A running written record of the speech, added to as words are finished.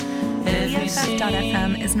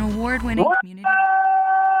BFF.FM is an award-winning community.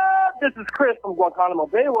 This is Chris from Guantanamo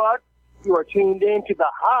Bay. You are tuned in to the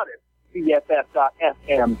hottest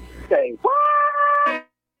BFF.FM. Say what?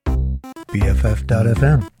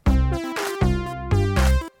 BFF.FM.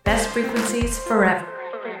 Best frequencies forever.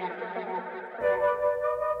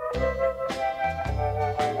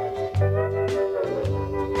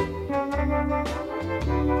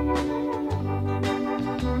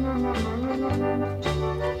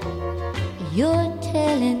 You're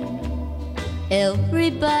telling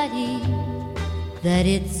everybody that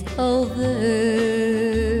it's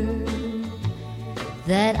over,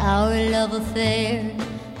 that our love affair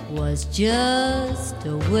was just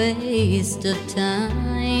a waste of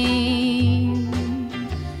time.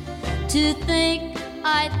 To think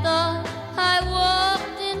I thought I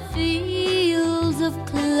walked in fields of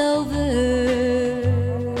clover,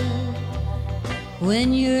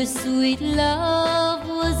 when your sweet love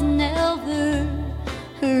was never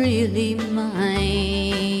really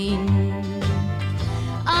mine.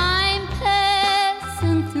 I'm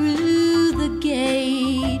passing through the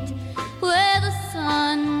gate where the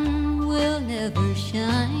sun will never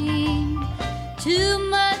shine. Too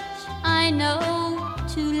much I know,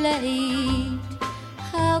 too late.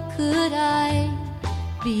 How could I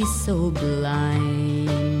be so blind?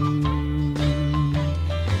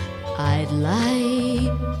 I'd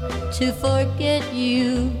like to forget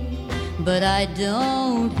you, but I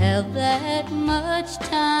don't have that much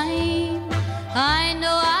time. I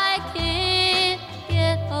know I can't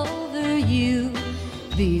get over you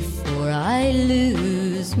before I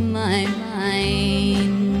lose my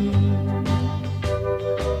mind.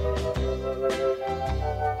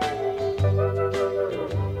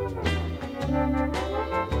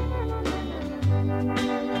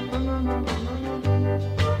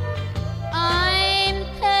 I'm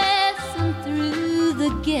passing through the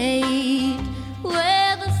gate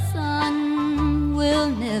where the sun will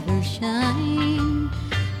never shine.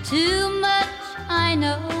 Too much I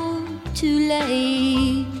know, too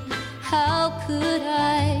late. How could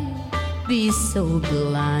I be so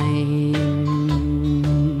blind?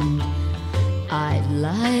 I'd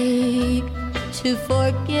like to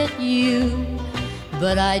forget you,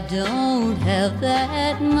 but I don't have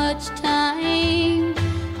that much time.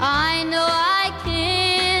 I know I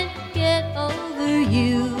can't get over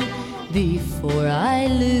you before I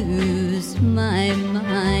lose my mind.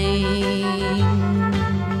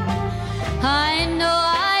 I know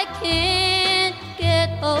I can't get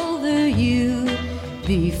over you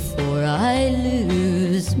before I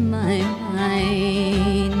lose my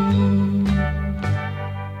mind.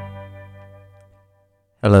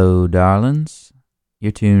 Hello, darlings.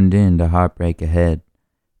 You're tuned in to Heartbreak Ahead,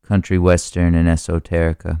 country western and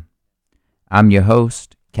esoterica. I'm your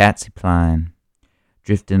host, Katsy Pline,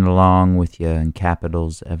 drifting along with you in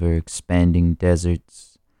capital's ever-expanding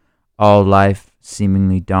deserts, all life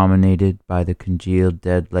seemingly dominated by the congealed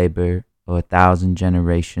dead labor of 1,000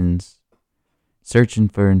 generations, searching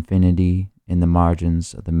for infinity in the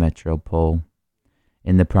margins of the metropole,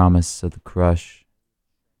 in the promise of the crush,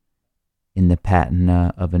 in the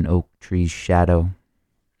patina of an oak tree's shadow.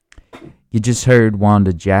 You just heard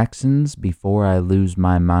Wanda Jackson's Before I Lose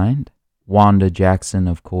My Mind. Wanda Jackson,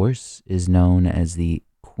 of course, is known as the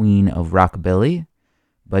Queen of Rockabilly,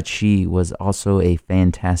 but she was also a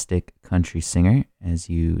fantastic country singer, as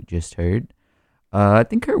you just heard. I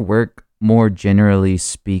think her work more generally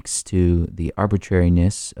speaks to the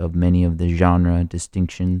arbitrariness of many of the genre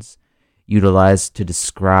distinctions utilized to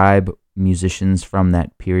describe musicians from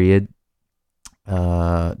that period,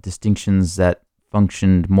 distinctions that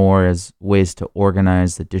functioned more as ways to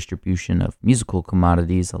organize the distribution of musical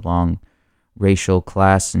commodities along racial,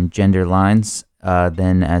 class, and gender lines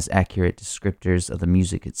than as accurate descriptors of the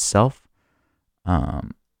music itself.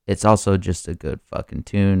 It's also just a good fucking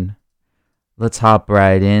tune. Let's hop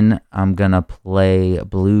right in. I'm gonna play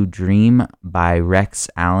Blue Dream by Rex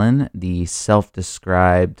Allen, the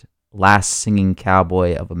self-described last singing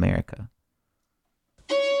cowboy of America.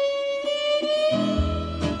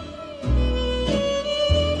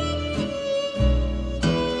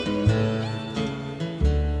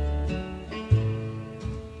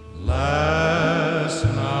 Last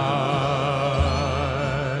night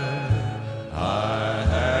I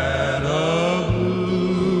had a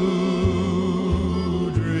blue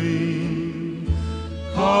dream,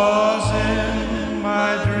 'cause in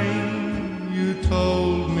my dream you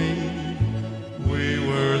told me we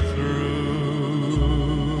were through.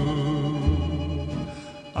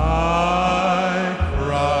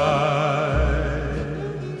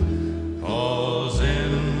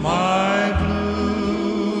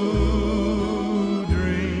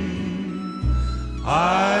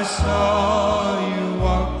 saw you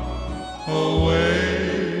walk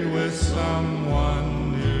away with someone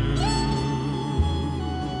new,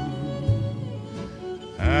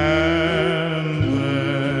 and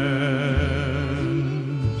then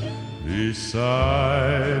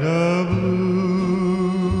beside a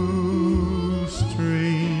blue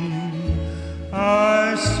stream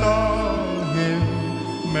I saw him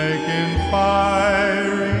making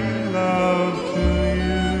fiery love to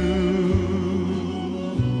you.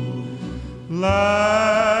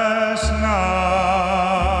 Last night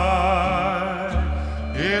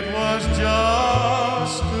it was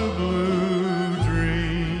just a blue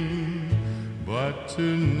dream, but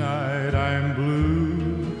tonight I'm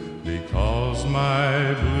blue because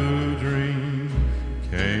my blue dream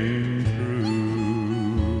came true.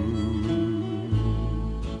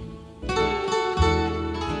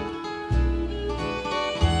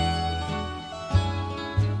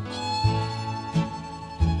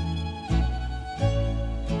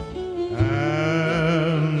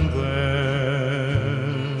 And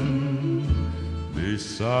then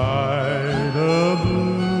beside a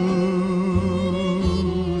blue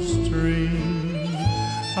stream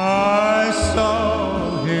I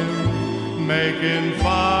saw him making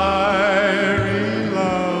fiery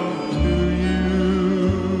love to you.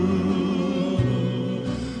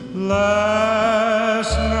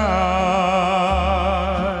 Last night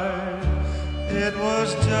it was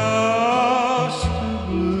just a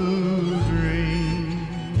blue dream,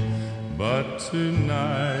 but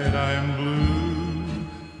tonight I'm blue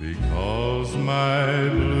because my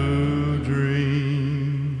blue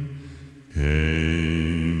dream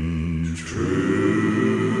came true.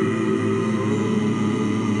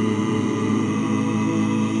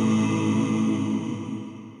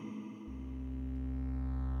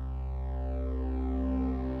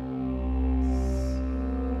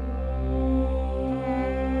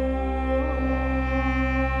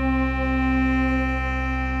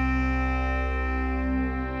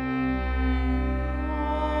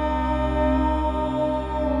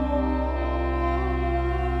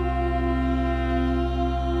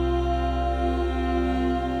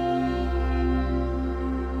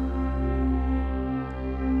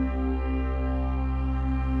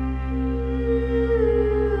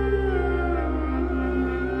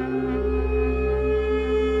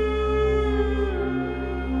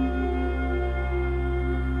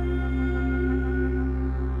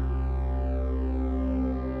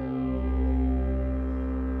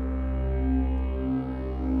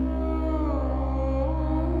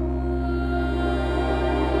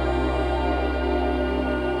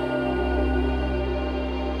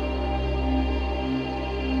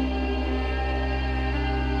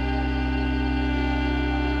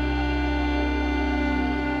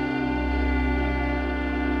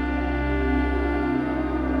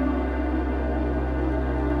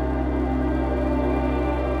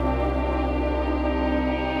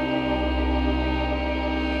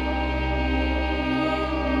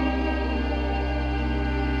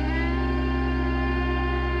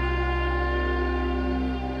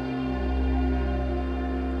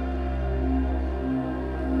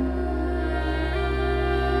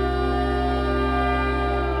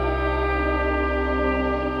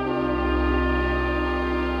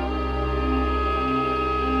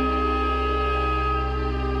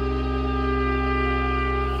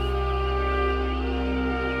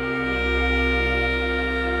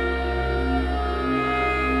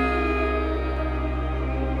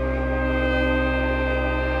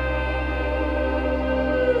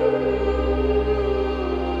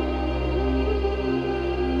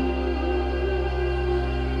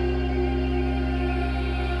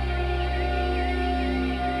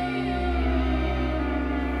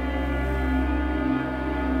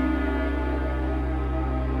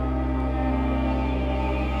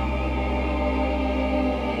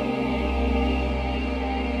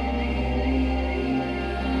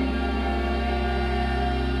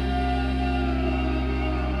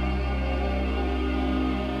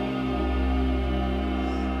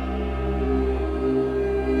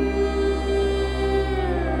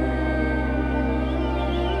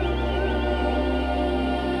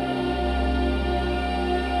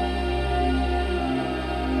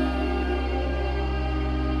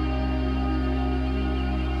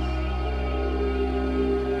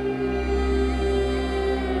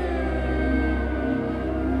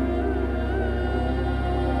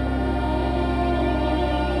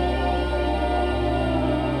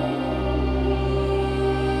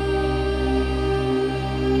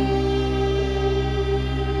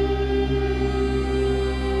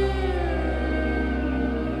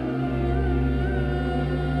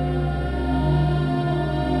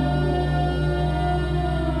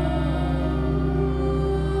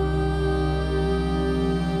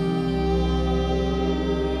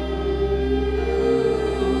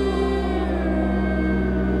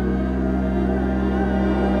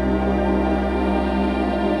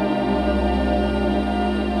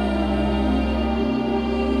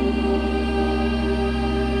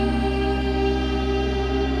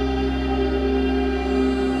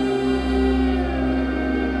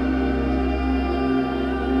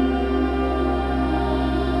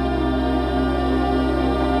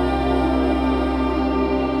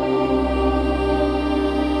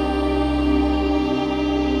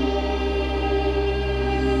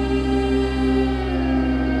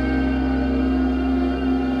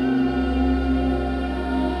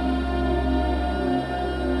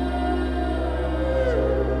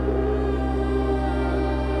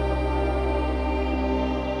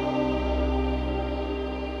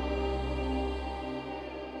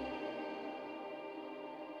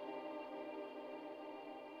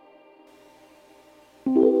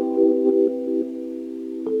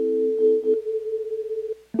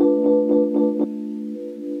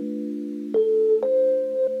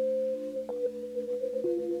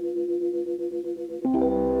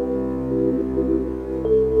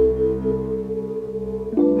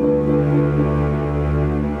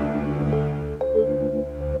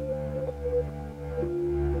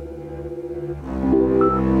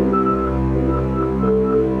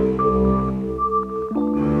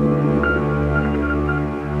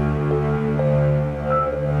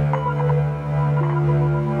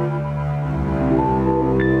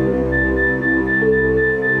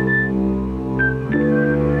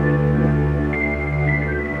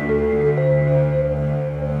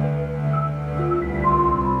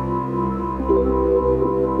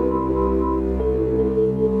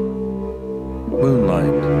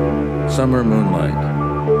 Summer Moonlight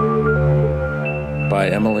by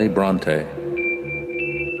Emily Bronte.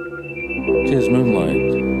 'Tis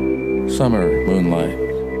moonlight, summer moonlight,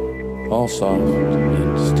 all soft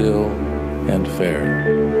and still and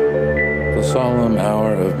fair. The solemn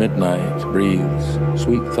hour of midnight breathes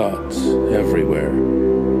sweet thoughts everywhere,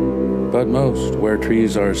 but most where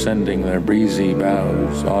trees are sending their breezy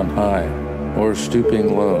boughs on high, or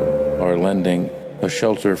stooping low, or lending a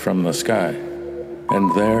shelter from the sky.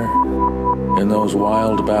 And there, in those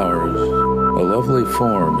wild bowers, a lovely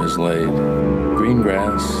form is laid. Green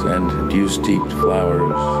grass and dew-steeped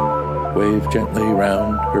flowers wave gently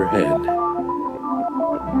round her head.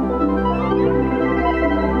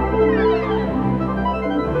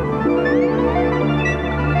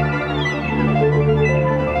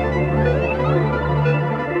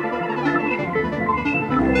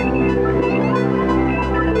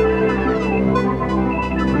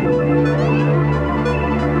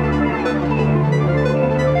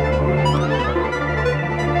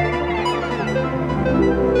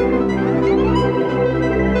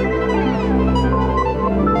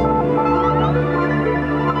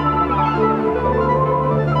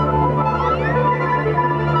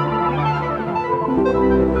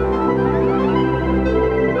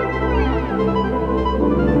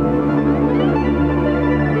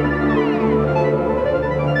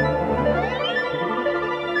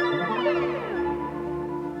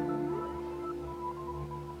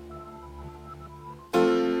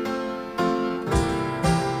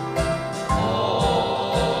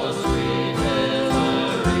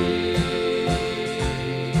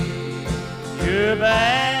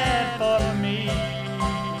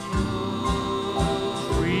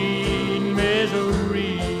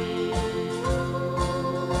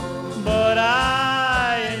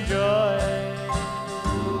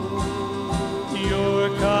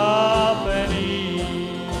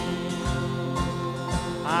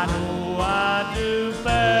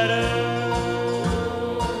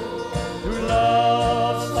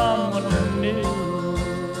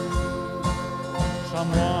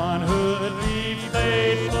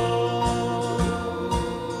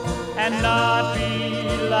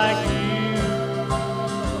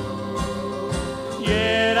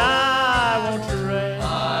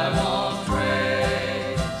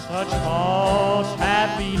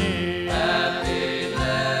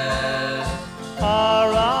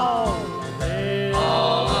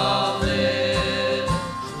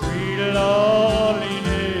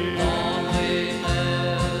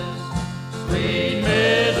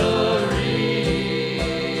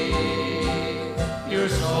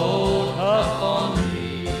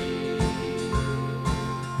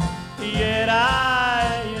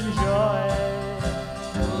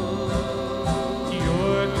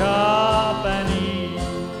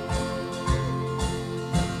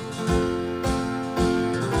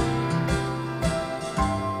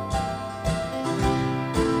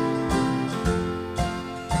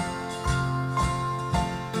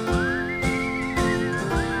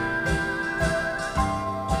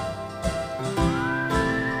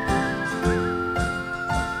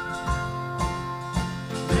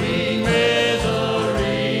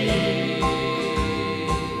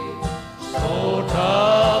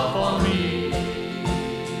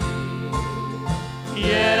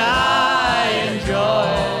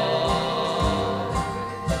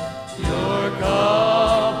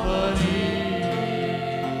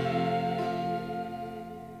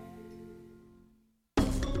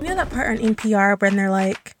 On NPR when they're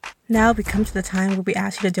like, now we come to the time where we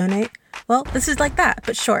ask you to donate. Well, this is like that,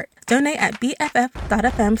 but short. Donate at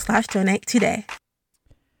bff.fm/donate today.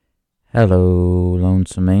 Hello,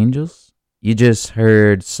 Lonesome Angels. You just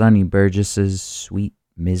heard Sonny Burgess's Sweet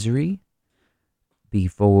Misery.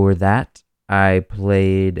 Before that, I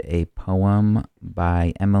played a poem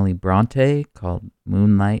by Emily Bronte called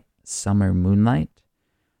Moonlight, Summer Moonlight.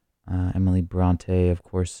 Emily Bronte, of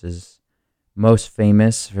course, is most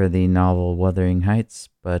famous for the novel Wuthering Heights,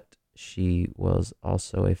 but she was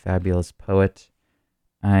also a fabulous poet.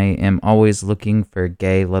 I am always looking for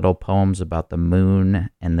gay little poems about the moon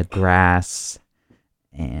and the grass,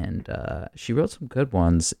 and she wrote some good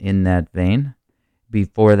ones in that vein.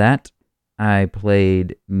 Before that, I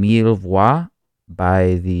played Mille Voix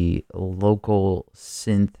by the local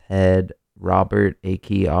synth head Robert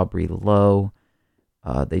A.K. Aubrey Lowe.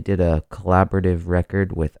 They did a collaborative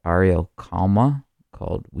record with Ariel Kalma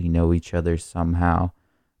called We Know Each Other Somehow.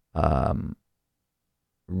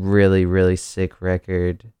 Really, really sick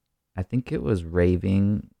record. I think it was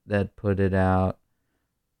Raving that put it out.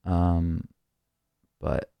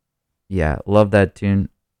 But yeah, love that tune.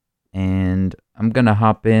 And I'm going to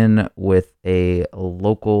hop in with a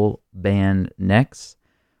local band next.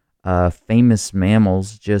 Famous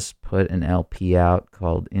Mammals just put an LP out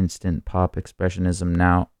called Instant Pop Expressionism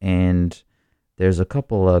Now, and there's a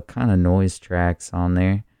couple of kind of noise tracks on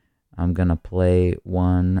there. I'm going to play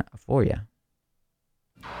one for you.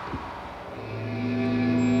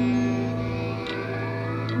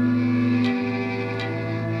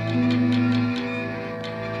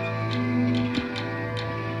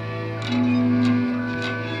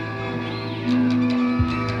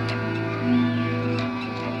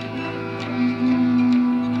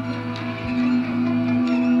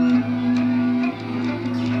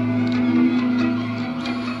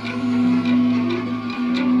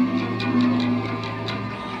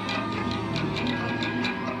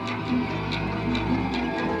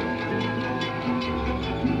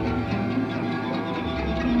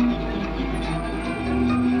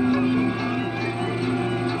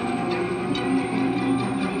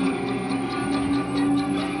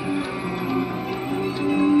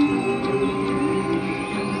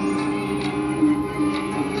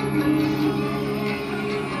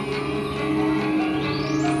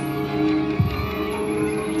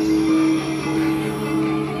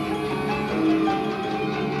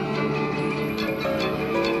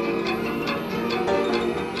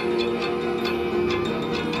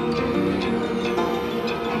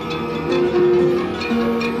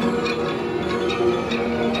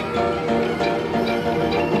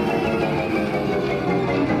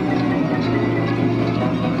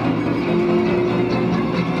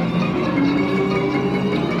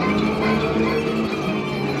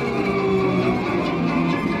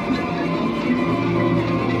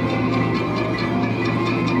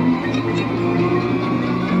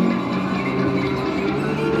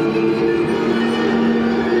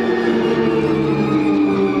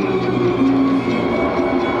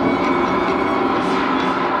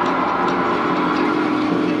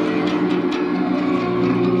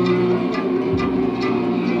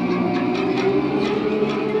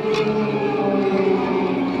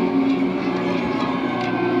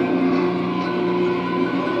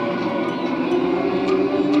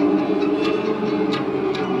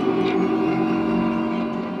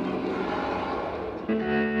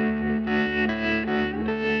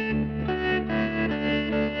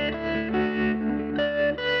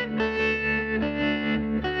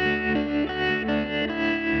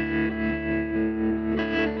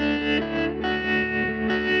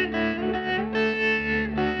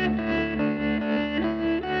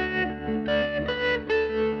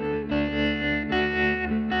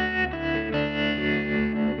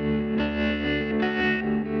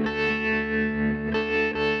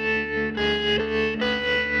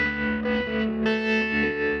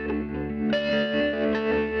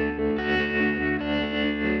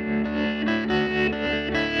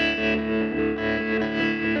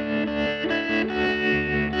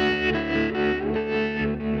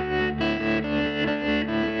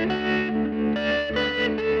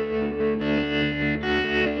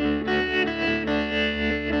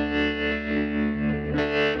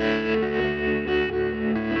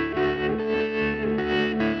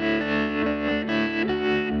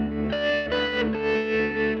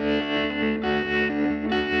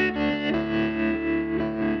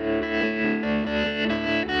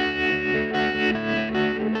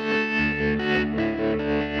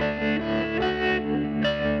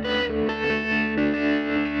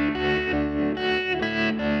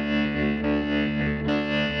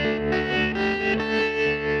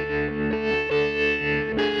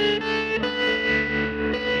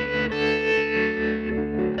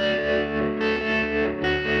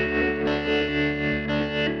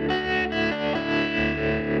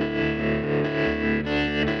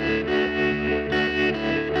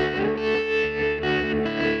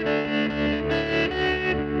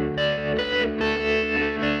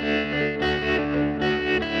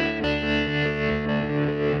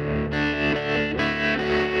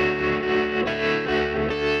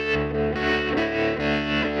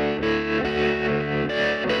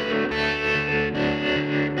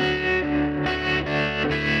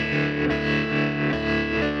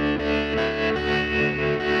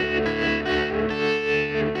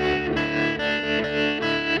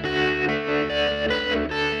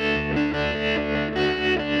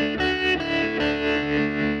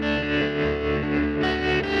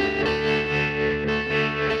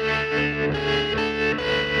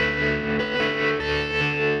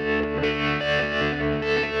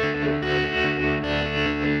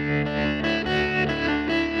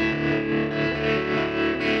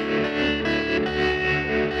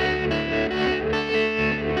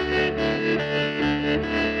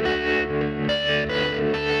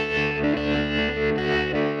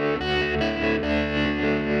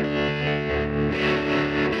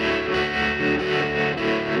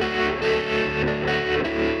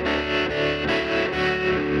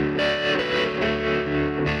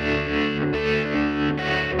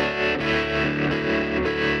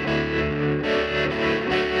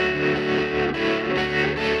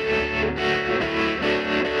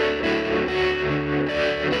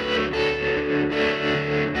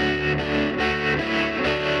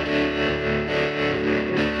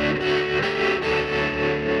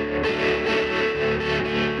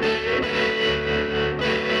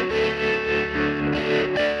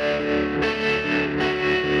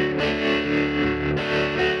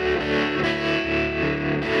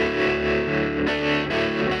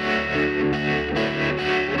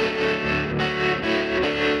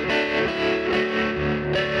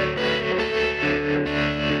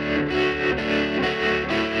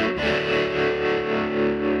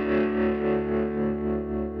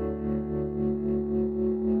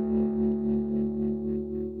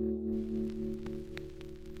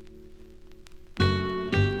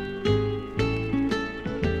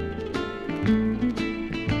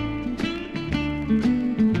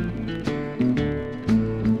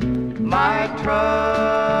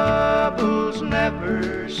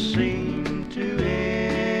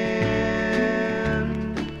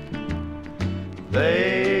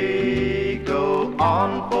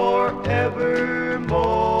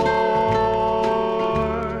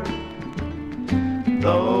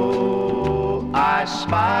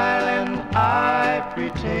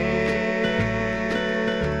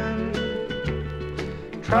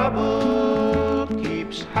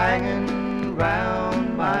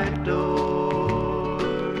 round my door.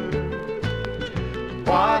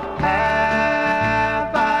 What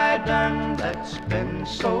have I done that's been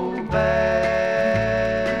so bad?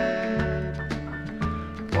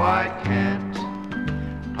 Why can't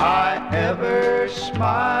I ever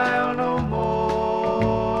smile no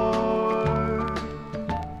more?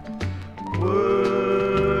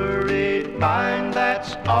 Worried mind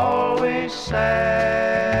that's always sad.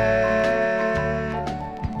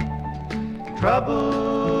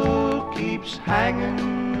 Trouble keeps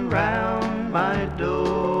hanging round my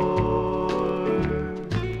door.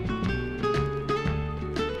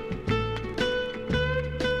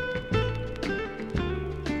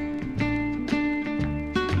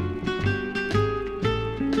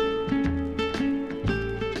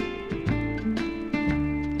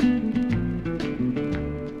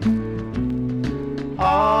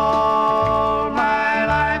 All my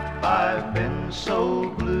life I've been so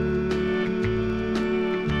blue,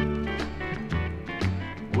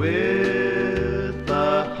 with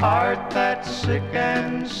a heart that's sick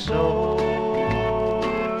and sore.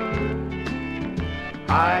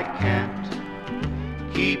 I can't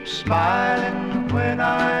keep smiling when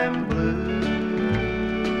I'm blue.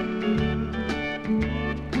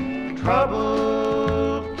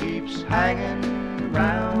 Trouble keeps hanging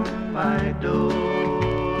round my door.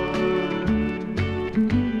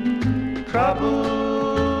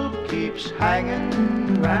 Trouble keeps hanging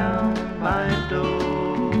round my door.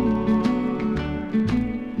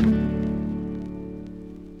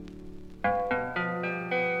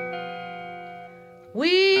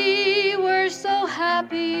 We were so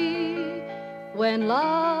happy when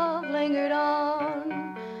love lingered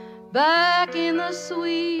on, back in the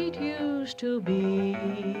sweet used to be.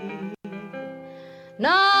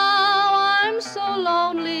 Now I'm so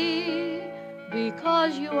lonely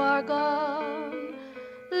because you are gone,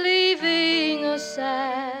 leaving a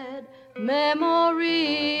sad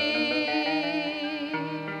memory.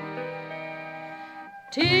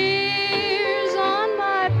 Tears on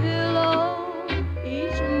my pillow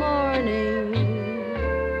each morning.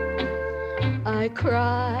 I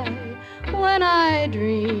cry when I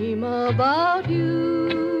dream about you.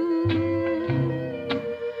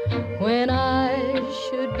 When I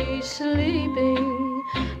should be sleeping,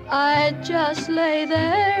 I just lay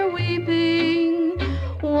there weeping,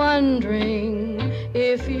 wondering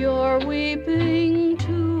if you're weeping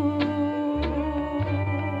too.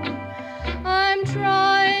 I'm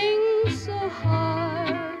trying so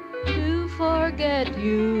hard to forget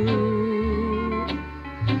you,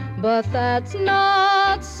 but that's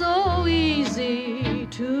not so easy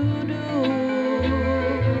to do.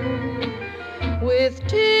 With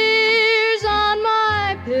tears on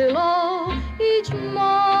my pillow each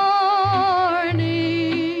morning,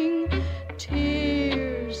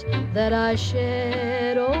 tears that I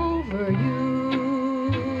shed over you.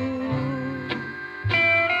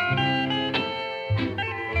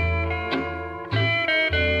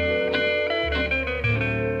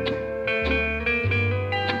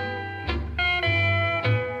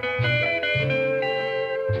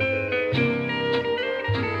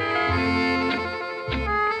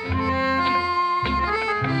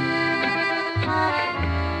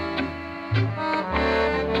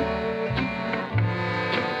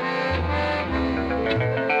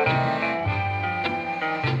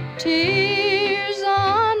 Tears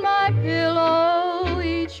on my pillow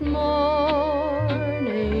each morning.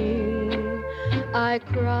 I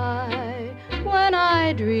cry when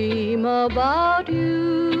I dream about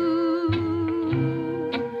you.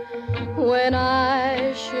 When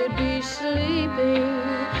I should be sleeping,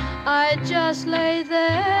 I just lay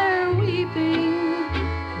there weeping,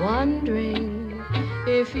 wondering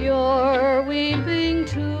if you're weeping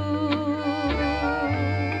too.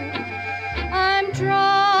 I'm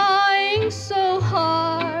trying so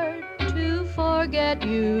hard to forget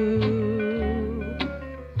you,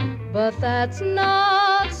 but that's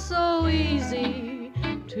not so easy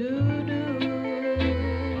to do.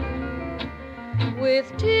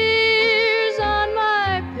 With tears on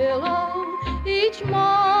my pillow each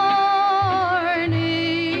morning,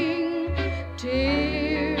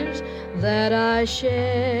 tears that I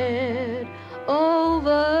shed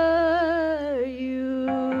over you.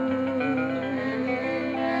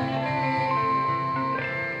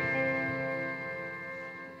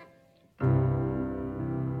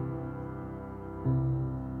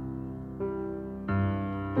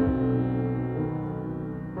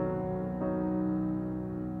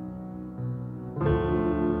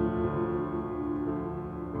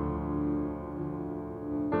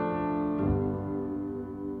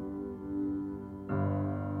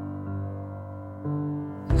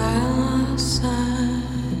 side.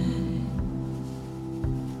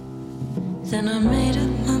 Then I made up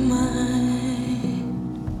my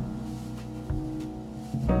mind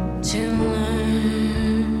to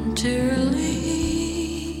learn to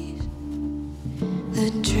release the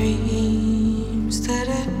dreams that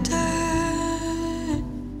had died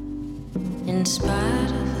in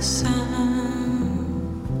spite of the sound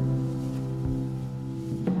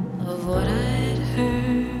of what I had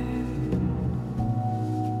heard.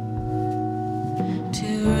 To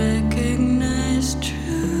recognize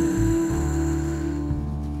truth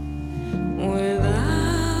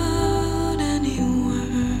without any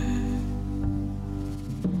word,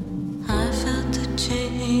 I felt the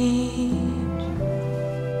change,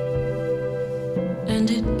 and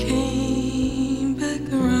it came back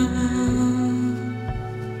around.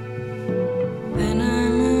 Then I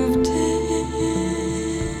moved in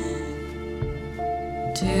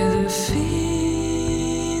to the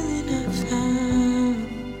feeling I found.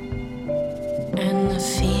 And the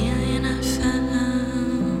feeling I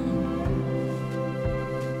found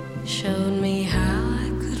showed me how I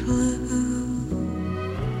could lose,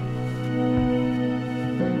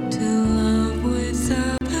 to love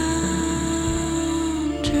without boundary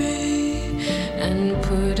and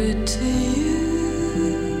put it to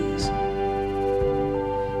use,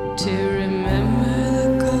 to remember the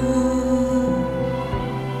goal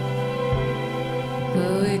who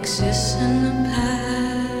exists in the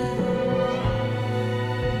past,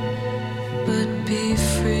 but be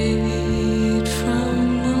freed from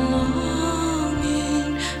the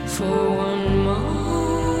longing for one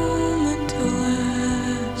moment to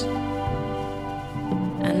last,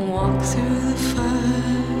 and walk through the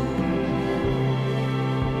fire,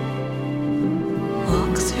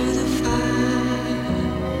 walk through the fire,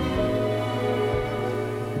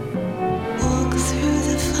 walk through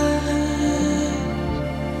the fire,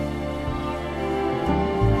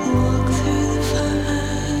 walk through the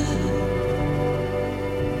fire,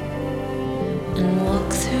 and walk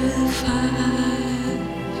through the fire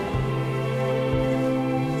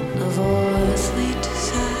of all earthly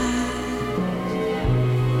desires,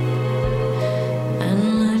 and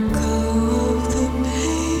let go of the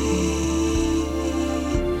pain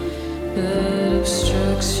that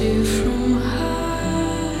obstructs you from high.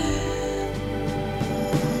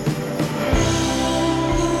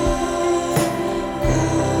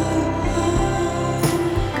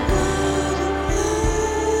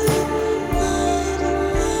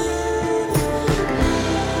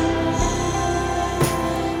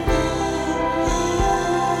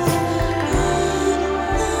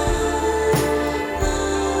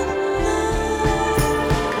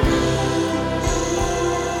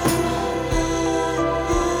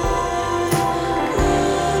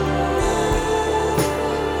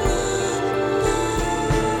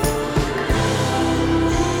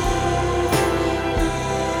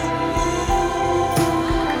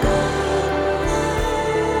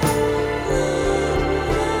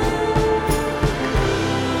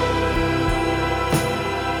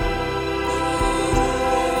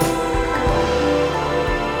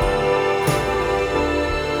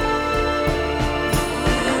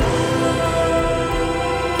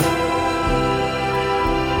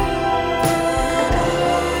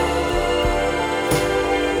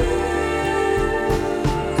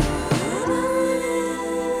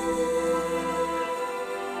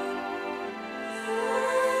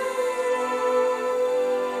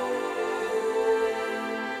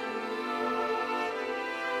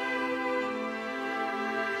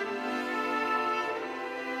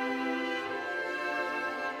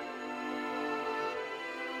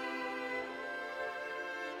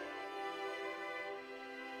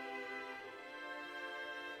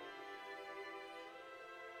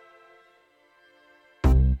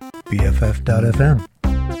 BFF.FM.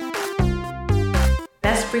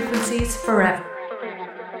 Best frequencies forever.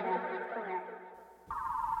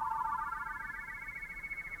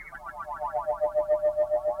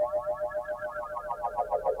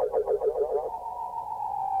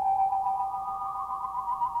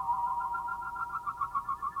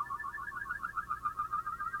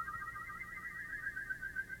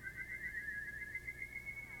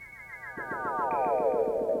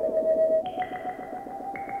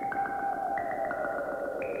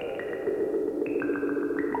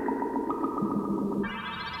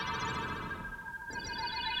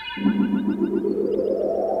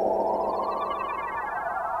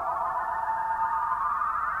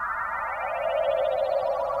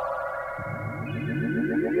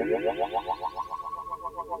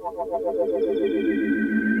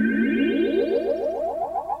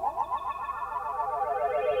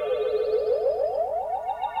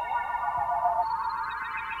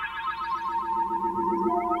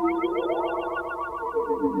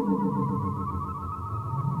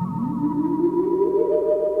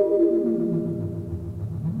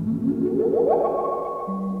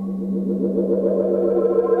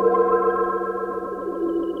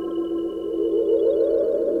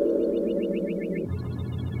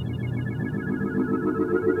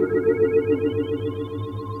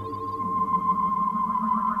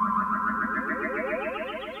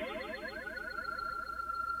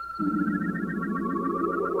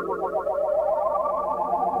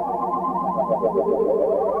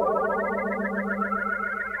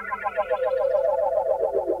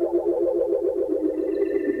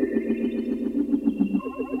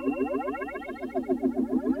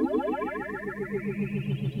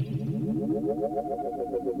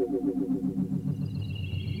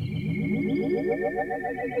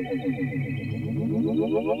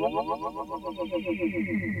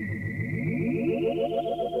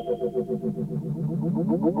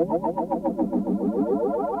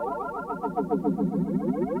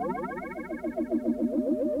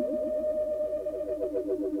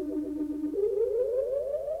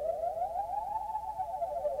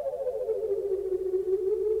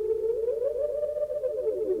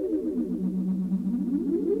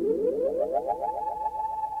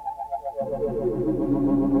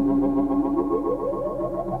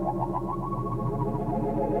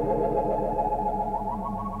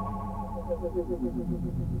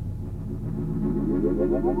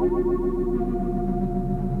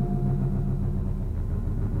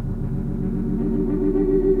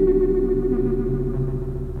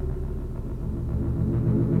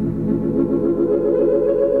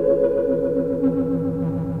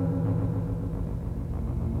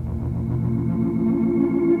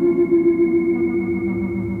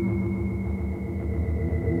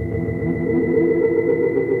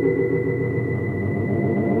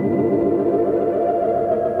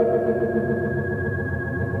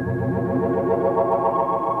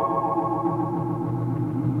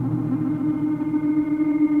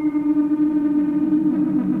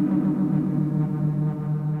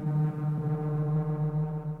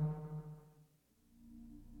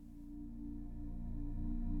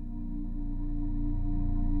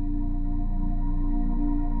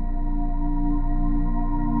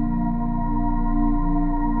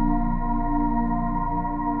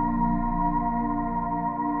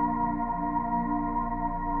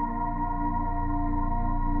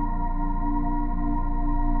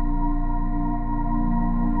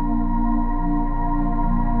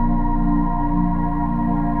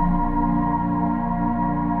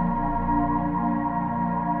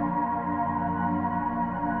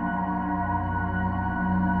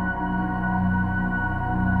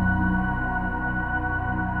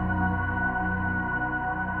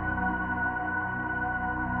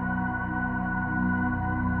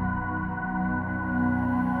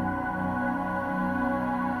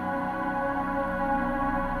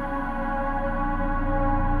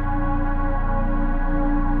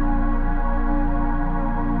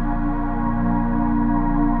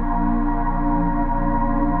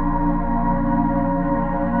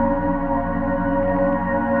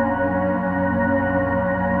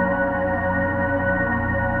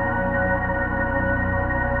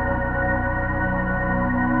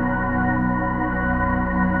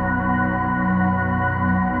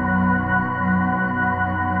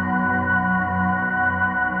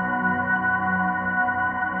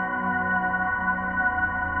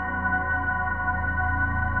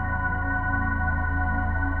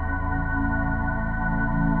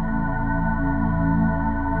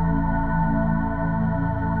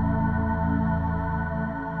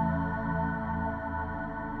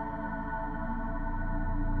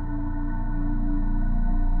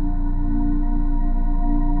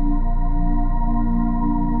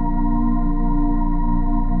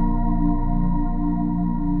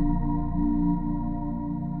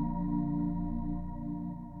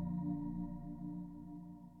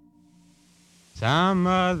 Some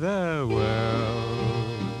other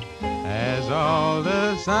world has all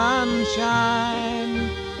the sunshine,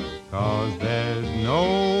 'cause there's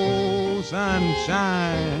no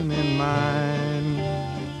sunshine in mine.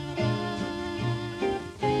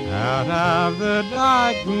 Out of the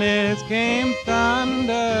darkness came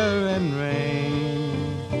thunder and rain,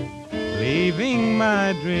 leaving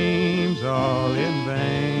my dreams all in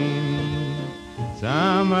vain.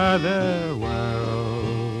 Some other world,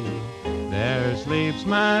 there sleeps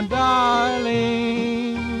my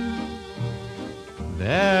darling,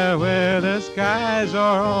 there where the skies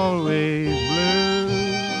are always blue.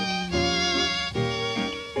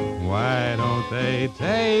 Why don't they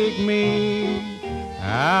take me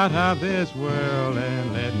out of this world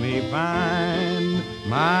and let me find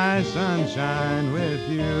my sunshine with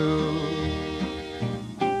you?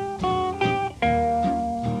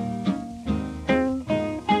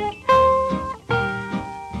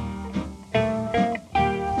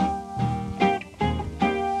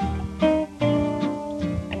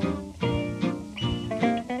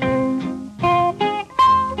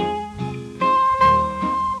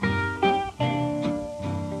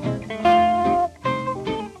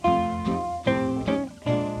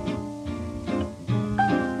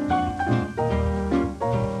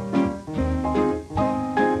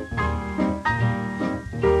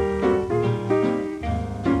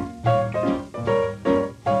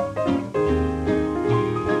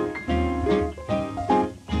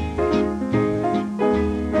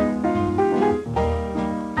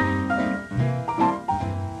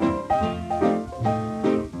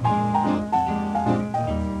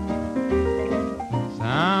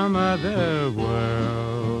 other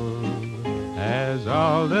world has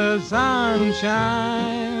all the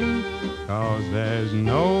sunshine, 'cause there's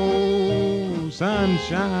no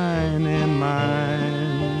sunshine in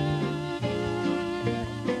mine.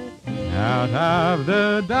 Out of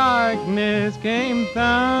the darkness came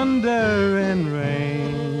thunder and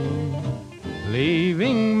rain,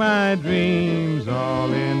 leaving my dreams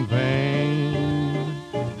all in vain.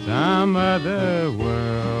 Some other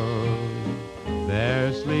world,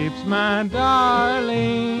 there sleeps my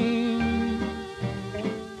darling,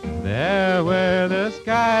 there where the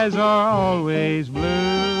skies are always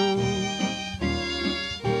blue.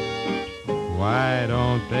 Why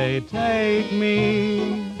don't they take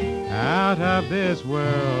me out of this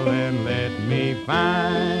world and let me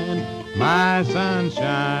find my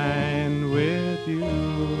sunshine with you?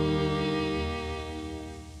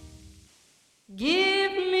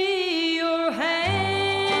 Give me your hand,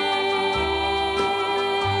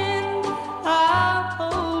 I'll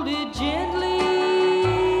hold it gently.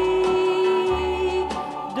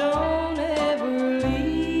 Don't ever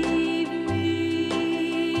leave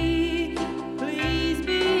me. Please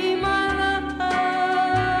be my love.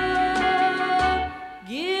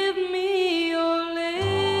 Give me your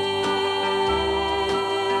lips,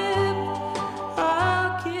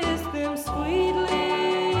 I'll kiss them sweetly.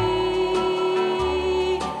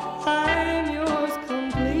 I'm yours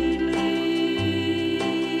completely.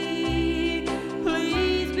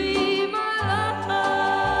 Please be my love.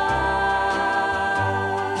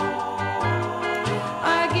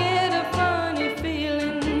 I get a funny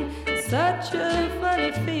feeling, such a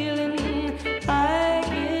funny feeling. I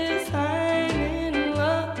guess I'm in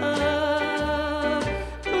love.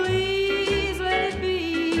 Please let it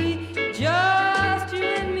be just you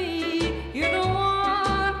and me. You're the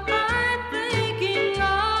one I'm thinking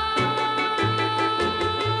of.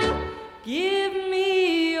 Give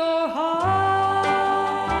me your heart,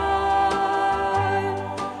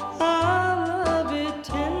 I'll love it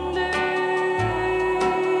tender.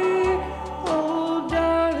 Oh,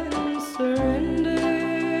 darling, surrender.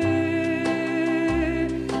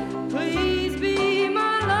 Please be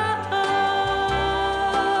my love.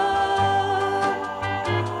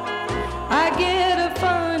 I get a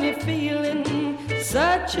funny feeling,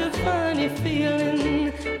 such a funny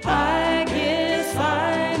feeling. I guess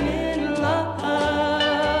I'm in love.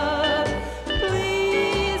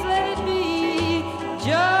 Please let it be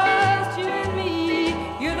just you and me.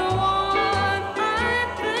 You're the one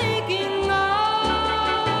I'm thinking of.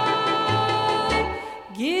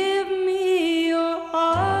 Give me your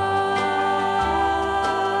heart,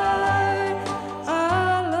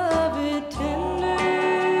 I'll love it tender.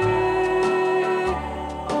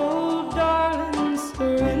 Oh, darling,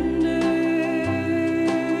 surrender.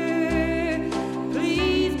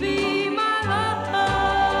 Please be my love.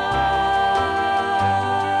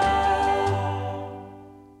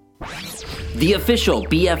 The official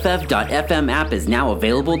BFF.FM app is now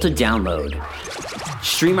available to download.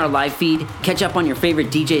 Stream our live feed, catch up on your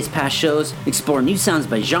favorite DJ's past shows, explore new sounds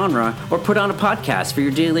by genre, or put on a podcast for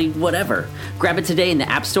your daily whatever. Grab it today in the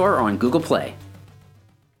App Store or on Google Play.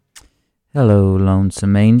 Hello,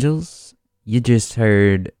 Lonesome Angels. You just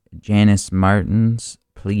heard Janice Martin's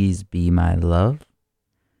Please Be My Love.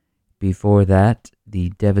 Before that, the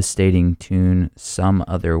devastating tune Some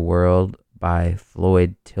Other World by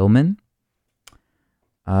Floyd Tillman.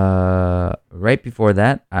 Right before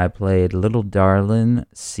that, I played Little Darlin'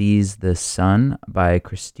 Sees the Sun by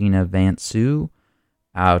Christina Vansu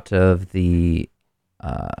out of the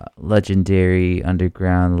legendary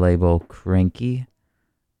underground label Cranky.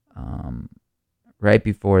 Right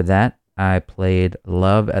before that, I played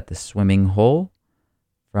Love at the Swimming Hole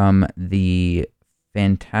from the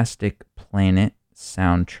Fantastic Planet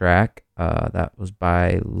soundtrack. That was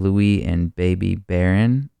by Louis and Baby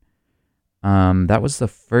Baron. That was the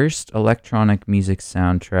first electronic music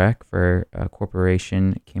soundtrack for a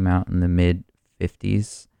corporation. It came out in the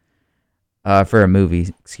mid-50s. For a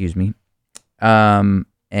movie, excuse me.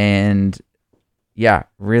 And yeah,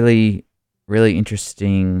 really, really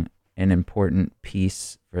interesting and important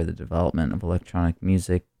piece for the development of electronic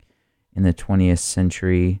music in the 20th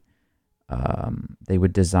century. They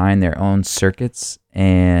would design their own circuits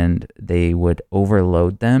and they would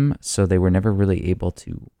overload them, so they were never really able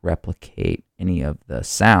to replicate any of the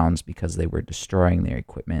sounds because they were destroying their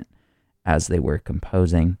equipment as they were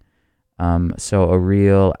composing. So a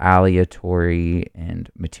real aleatory and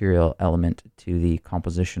material element to the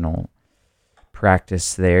compositional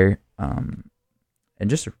practice there. And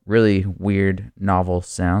just really weird, novel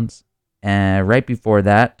sounds. And right before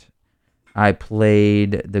that, I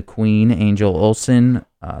played the Queen, Angel Olsen,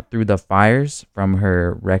 Through the Fires from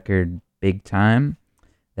her record Big Time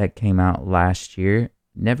that came out last year.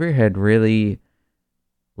 Never had really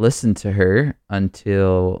listened to her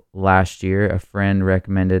until last year. A friend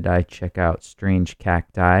recommended I check out Strange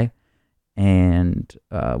Cacti and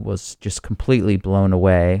was just completely blown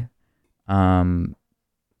away. And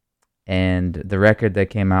the record that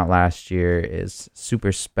came out last year is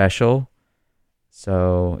super special.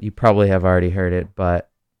 So you probably have already heard it, but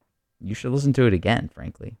you should listen to it again,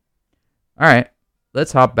 frankly. All right,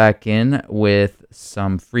 let's hop back in with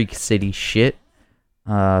some Freak City shit.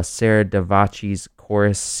 Sarah Davachi's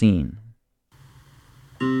Chorus Scene.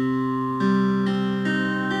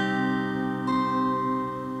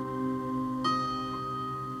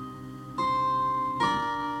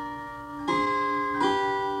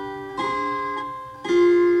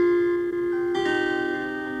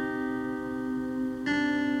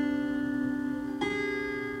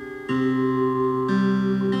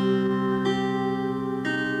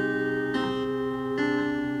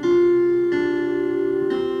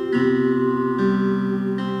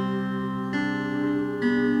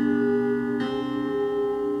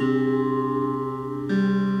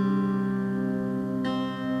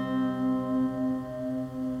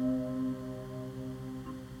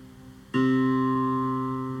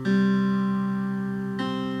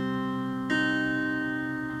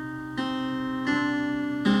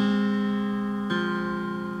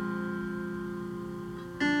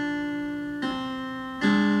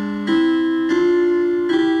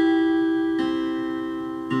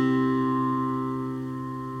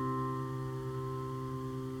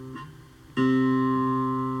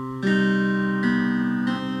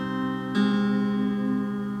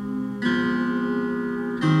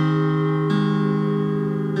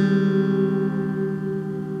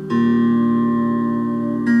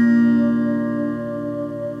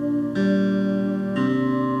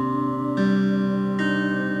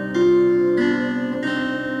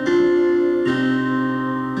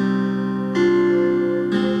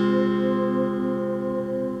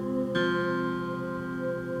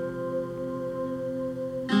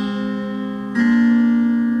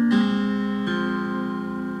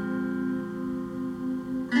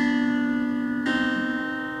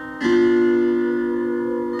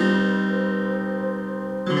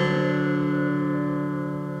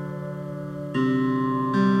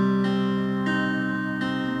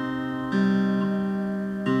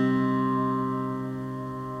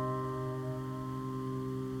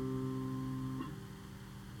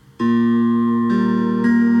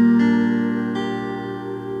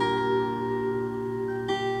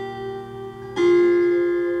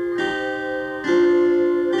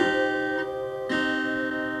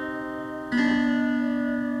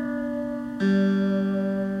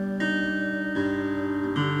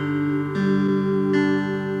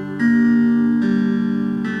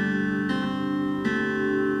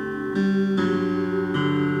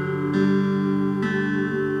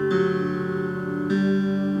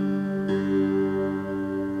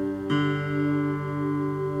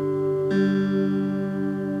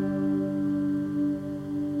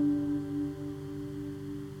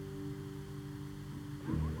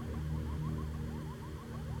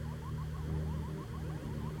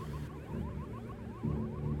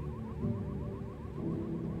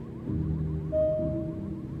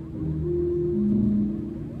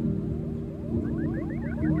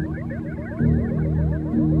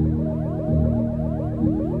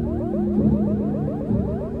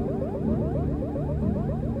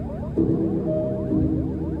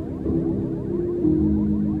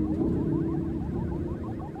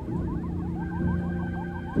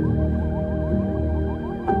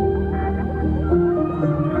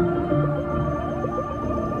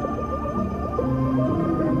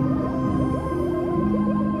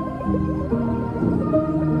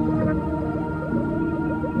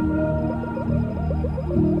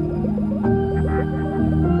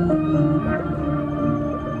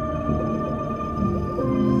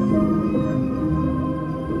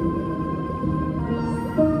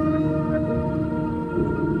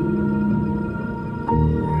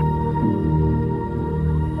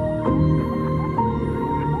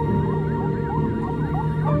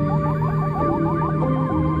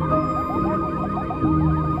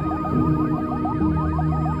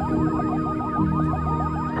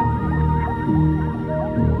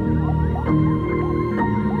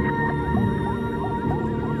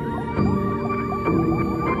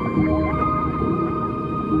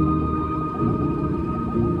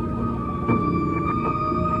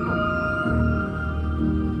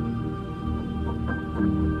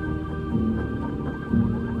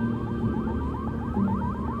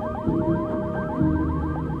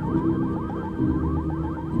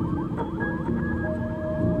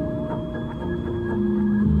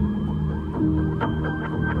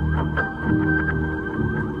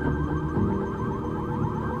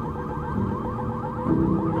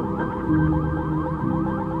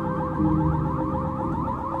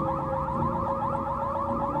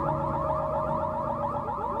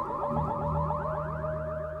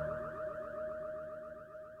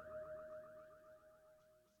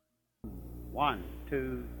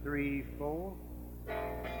 3, 4.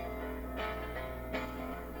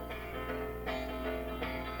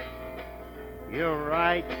 You're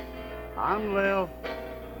right, I'm left.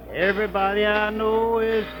 Everybody I know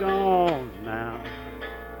is gone now.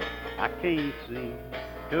 I can't seem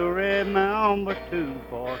to remember to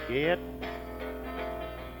forget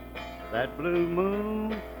that blue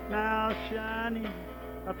moon now shining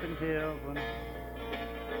up in heaven.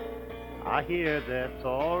 I hear that's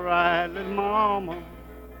all right, little mama,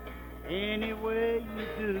 any way you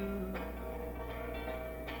do.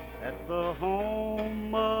 That's the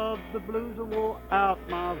home of the blues I wore out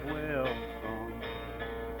my welcome.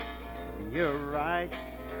 And you're right,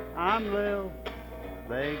 I'm left,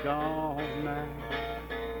 they gone now.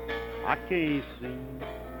 I can't seem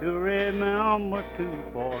to remember to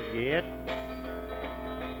forget.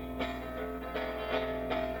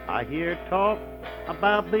 I hear talk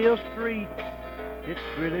about Bill Street, it's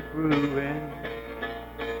really brewing.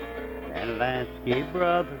 And Lansky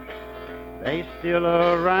Brothers, they still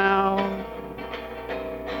around.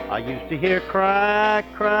 I used to hear cry,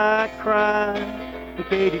 cry, cry, and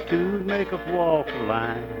Katie too make us walk the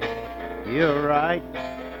line. You're right,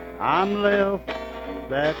 I'm left,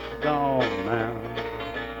 that's gone now.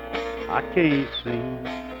 I can't seem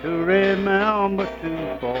to remember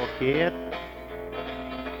to forget.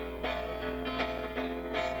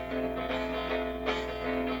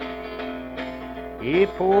 Hey,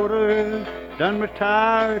 Porter done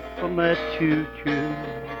retired from that choo-choo,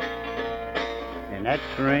 and that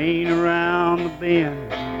train around the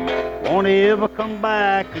bend won't ever come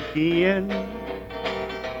back again.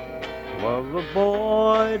 Well, the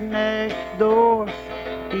boy next door,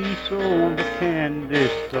 he sold the candy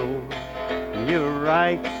store. And you're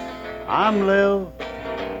right, I'm left,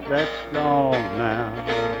 that's gone now.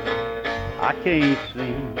 I can't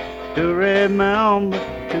seem to remember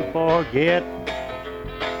to forget.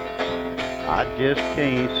 I just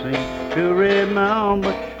can't seem to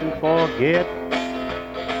remember to forget.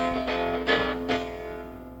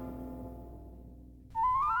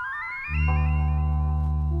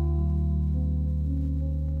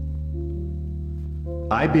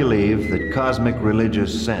 I believe that cosmic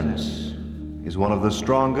religious sense is one of the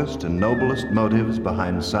strongest and noblest motives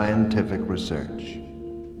behind scientific research.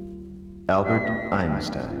 Albert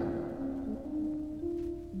Einstein.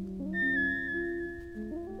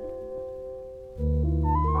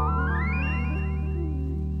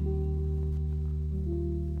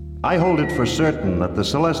 I hold it for certain that the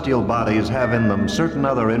celestial bodies have in them certain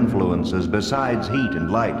other influences besides heat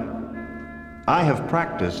and light. I have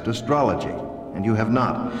practiced astrology, and you have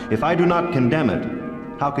not. If I do not condemn it,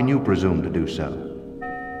 how can you presume to do so?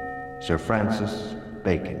 Sir Francis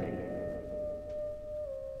Bacon.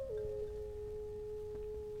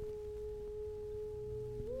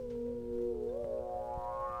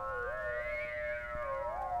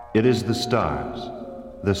 It is the stars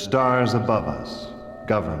above us,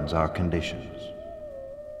 governs our conditions.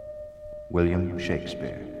 William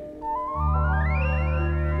Shakespeare.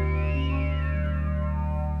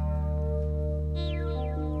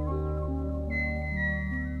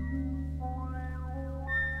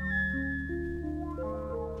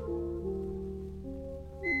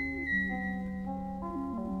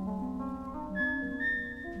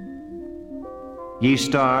 Ye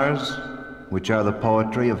stars, which are the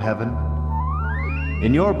poetry of heaven,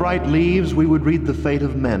 in your bright leaves we would read the fate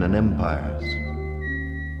of men and empires.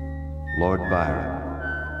 Lord Byron.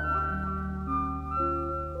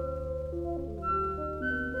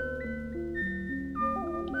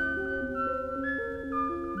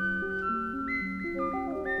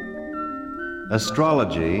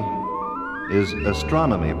 Astrology is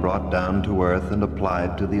astronomy brought down to earth and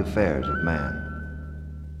applied to the affairs of man.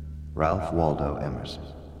 Ralph Waldo Emerson.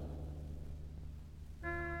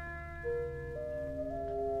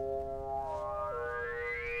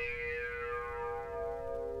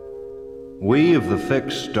 We of the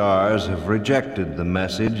fixed stars have rejected the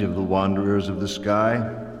message of the wanderers of the sky.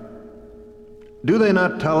 Do they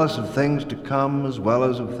not tell us of things to come as well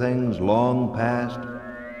as of things long past,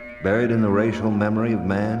 buried in the racial memory of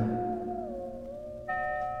man?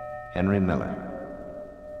 Henry Miller.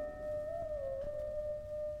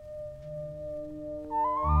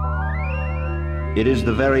 It is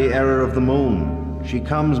the very error of the moon. She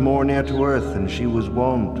comes more near to earth than she was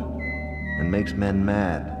wont, and makes men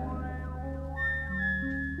mad.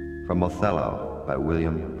 From Othello by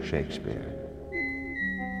William Shakespeare.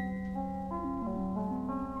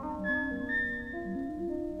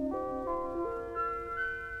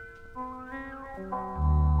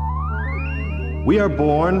 We are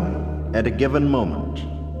born at a given moment,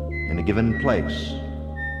 in a given place.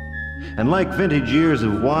 And like vintage years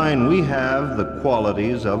of wine, we have the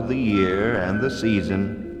qualities of the year and the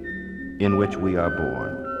season in which we are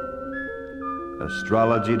born.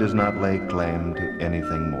 Astrology does not lay claim to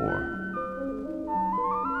anything more.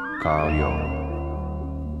 Carl Jung.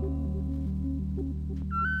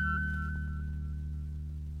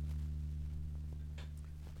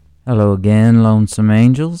 Hello again, Lonesome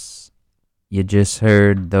Angels. You just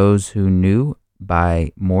heard Those Who Knew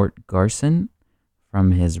by Mort Garson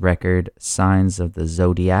from his record Signs of the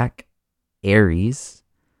Zodiac, Aries.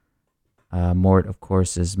 Mort, of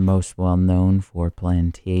course, is most well known for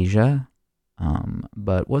Plantasia,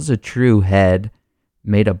 but was a true head,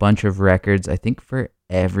 made a bunch of records, I think, for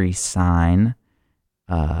every sign,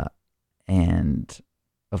 and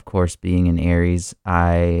of course, being an Aries,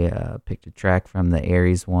 I picked a track from the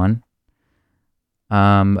Aries one.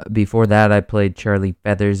 Before that, I played Charlie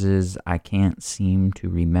Feathers' I Can't Seem to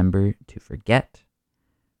Remember to Forget.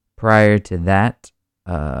 Prior to that,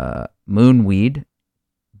 Moonweed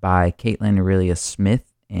by Caitlin Aurelia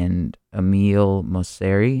Smith and Emile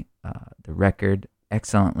Mosseri. The record,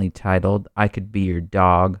 excellently titled I Could Be Your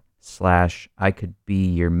Dog / I Could Be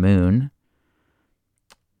Your Moon.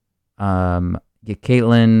 Yeah,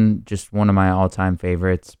 Caitlin, just one of my all-time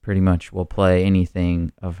favorites. Pretty much will play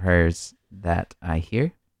anything of hers that I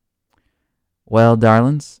hear. Well,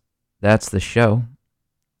 darlings, that's the show.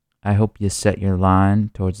 I hope you set your line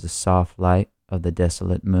towards the soft light of the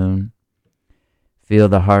desolate moon. Feel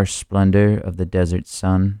the harsh splendor of the desert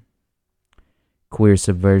sun. Queer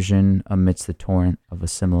subversion amidst the torrent of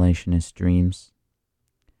assimilationist dreams.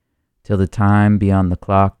 Till the time beyond the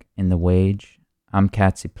clock in the wage, I'm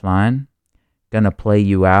Katsy Pline. Gonna play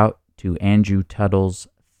you out to Andrew Tuttle's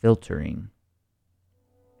Filtering.